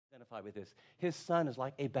identify with this. His son is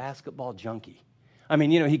like a basketball junkie. I mean,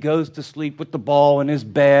 he goes to sleep with the ball in his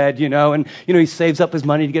bed, and, he saves up his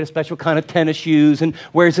money to get a special kind of tennis shoes and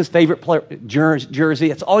wears his favorite player jersey.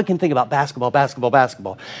 That's all he can think about, basketball, basketball,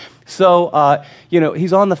 basketball. So,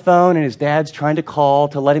 he's on the phone and his dad's trying to call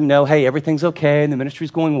to let him know, hey, everything's okay and the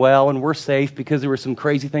ministry's going well and we're safe because there were some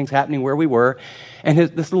crazy things happening where we were. And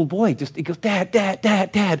this little boy he goes, Dad,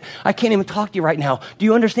 I can't even talk to you right now. Do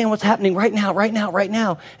you understand what's happening right now?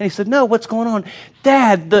 And he said, no, what's going on?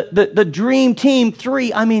 Dad, the dream team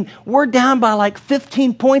 3, we're down by like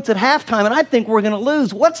 15 points at halftime and I think we're going to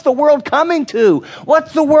lose. What's the world coming to?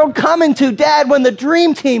 What's the world coming to, Dad, when the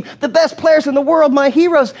dream team, the best players in the world, my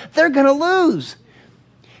heroes, they're going to lose?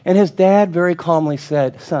 And his dad very calmly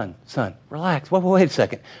said, son, relax. Wait a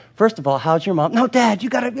second. First of all, how's your mom? No, Dad, you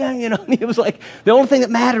got to, It was like the only thing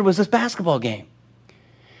that mattered was this basketball game.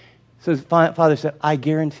 So his father said, I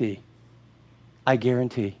guarantee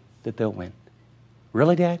that they'll win.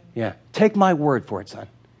 Really, Dad? Yeah. Take my word for it, son.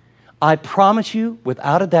 I promise you,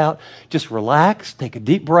 without a doubt, just relax, take a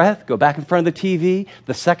deep breath, go back in front of the TV.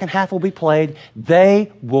 The second half will be played.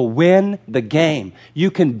 They will win the game.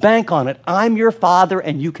 You can bank on it. I'm your father,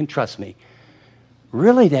 and you can trust me.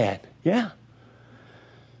 Really, Dad? Yeah.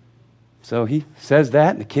 So he says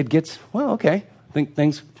that, and the kid gets, well, okay, I think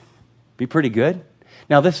things be pretty good.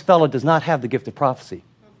 Now, this fellow does not have the gift of prophecy.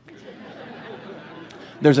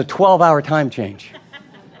 There's a 12-hour time change.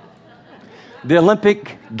 The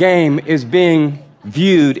Olympic game is being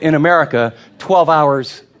viewed in America 12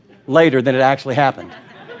 hours later than it actually happened.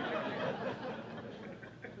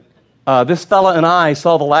 This fella and I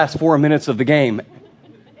saw the last 4 minutes of the game.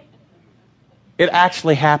 It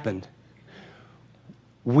actually happened.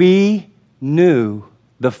 We knew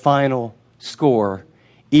the final score,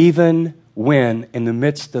 even when in the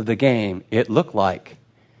midst of the game it looked like,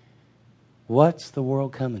 what's the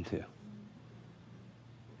world coming to?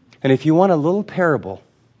 And if you want a little parable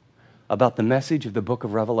about the message of the book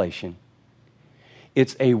of Revelation,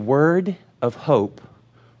 it's a word of hope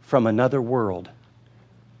from another world,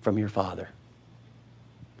 from your Father.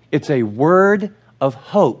 It's a word of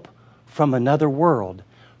hope from another world,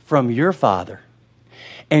 from your Father.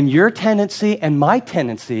 And your tendency and my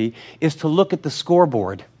tendency is to look at the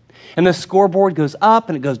scoreboard. And the scoreboard goes up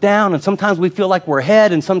and it goes down, and sometimes we feel like we're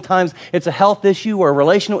ahead, and sometimes it's a health issue or a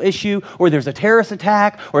relational issue, or there's a terrorist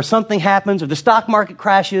attack, or something happens, or the stock market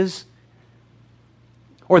crashes,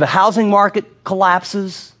 or the housing market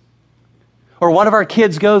collapses, or one of our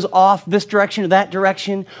kids goes off this direction or that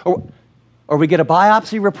direction, or we get a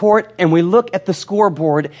biopsy report and we look at the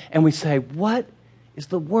scoreboard and we say, what is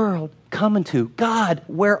the world coming to? God,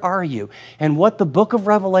 where are you? And what the book of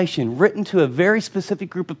Revelation, written to a very specific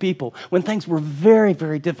group of people when things were very,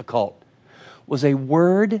 very difficult, was a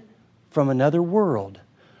word from another world,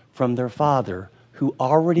 from their Father who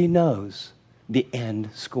already knows the end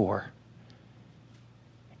score.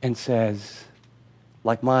 And says,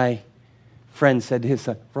 like my friend said to his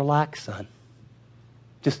son, relax, son.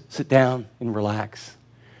 Just sit down and relax.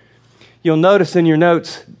 You'll notice in your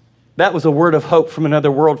notes, that was a word of hope from another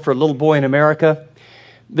world for a little boy in America.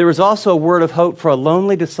 There was also a word of hope for a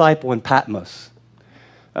lonely disciple in Patmos.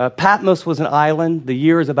 Patmos was an island. The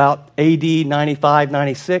year is about AD 95,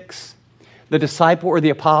 96. The disciple or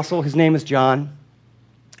the apostle, his name is John.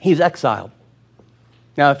 He's exiled.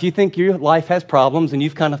 Now, if you think your life has problems and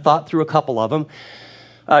you've kind of thought through a couple of them,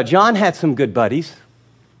 John had some good buddies.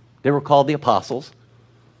 They were called the apostles.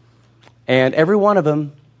 And every one of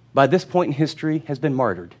them, by this point in history, has been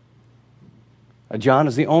martyred. John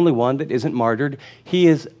is the only one that isn't martyred. He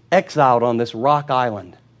is exiled on this rock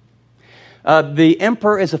island. The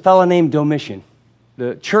emperor is a fellow named Domitian.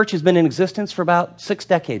 The church has been in existence for about 6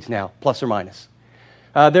 decades now, plus or minus.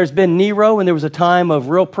 There's been Nero, and there was a time of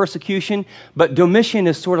real persecution, but Domitian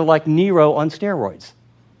is sort of like Nero on steroids.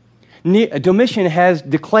 Domitian has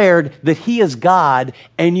declared that he is God,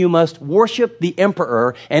 and you must worship the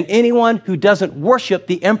emperor, and anyone who doesn't worship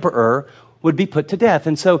the emperor would be put to death.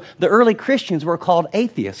 And so the early Christians were called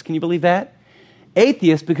atheists. Can you believe that?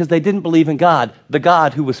 Atheists because they didn't believe in God, the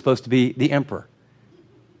God who was supposed to be the emperor.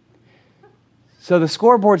 So the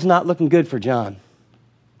scoreboard's not looking good for John.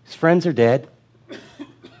 His friends are dead.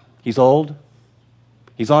 He's old.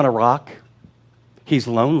 He's on a rock. He's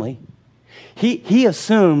lonely. He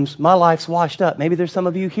assumes my life's washed up. Maybe there's some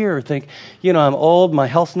of you here who think, I'm old, my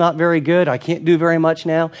health's not very good, I can't do very much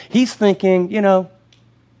now. He's thinking,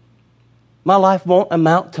 my life won't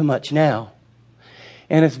amount to much now.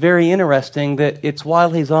 And it's very interesting that it's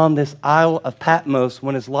while he's on this Isle of Patmos,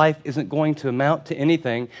 when his life isn't going to amount to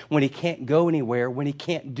anything, when he can't go anywhere, when he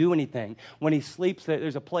can't do anything, when he sleeps there.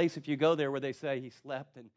 There's a place, if you go there, where they say he slept and